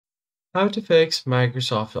How to fix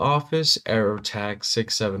Microsoft Office error tag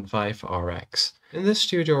 675RX. In this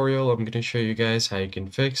tutorial, I'm going to show you guys how you can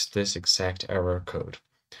fix this exact error code.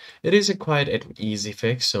 It is quite an easy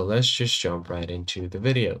fix, so let's just jump right into the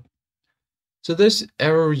video. So this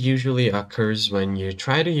error usually occurs when you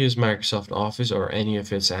try to use Microsoft Office or any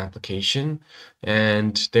of its application,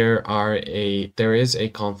 and there is a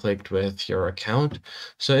conflict with your account.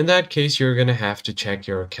 So in that case, you're gonna have to check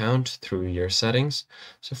your account through your settings.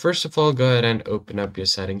 So first of all, go ahead and open up your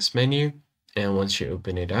settings menu, and once you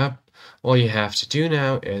open it up, all you have to do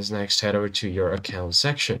now is next head over to your account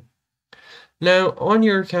section. Now, on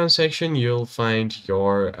your account section, you'll find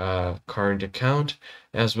your current account,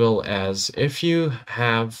 as well as if you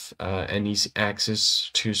have any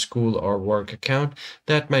access to school or work account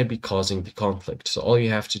that might be causing the conflict. So all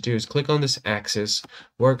you have to do is click on this access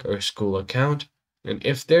work or school account. And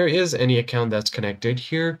if there is any account that's connected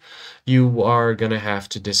here, you are going to have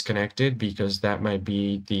to disconnect it because that might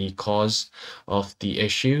be the cause of the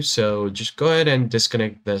issue. So just go ahead and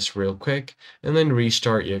disconnect this real quick and then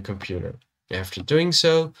restart your computer. After doing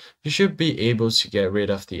so, you should be able to get rid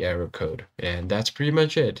of the error code. And that's pretty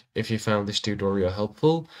much it. If you found this tutorial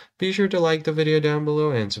helpful, be sure to like the video down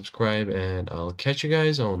below and subscribe, and I'll catch you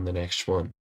guys on the next one.